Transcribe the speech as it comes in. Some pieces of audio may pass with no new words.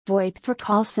VoIP for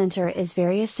call center is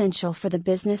very essential for the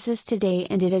businesses today,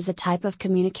 and it is a type of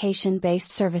communication-based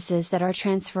services that are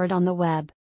transferred on the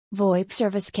web. VoIP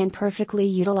service can perfectly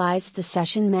utilize the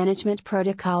session management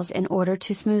protocols in order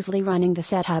to smoothly running the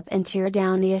setup and tear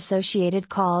down the associated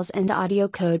calls and audio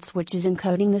codes, which is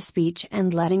encoding the speech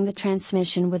and letting the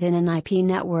transmission within an IP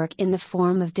network in the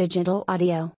form of digital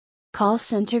audio. Call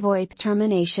center VoIP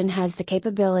termination has the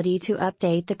capability to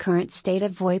update the current state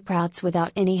of VoIP routes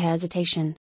without any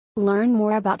hesitation. Learn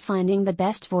more about finding the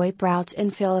best VoIP routes in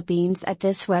Philippines at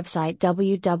this website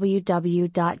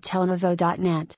www.telnovo.net.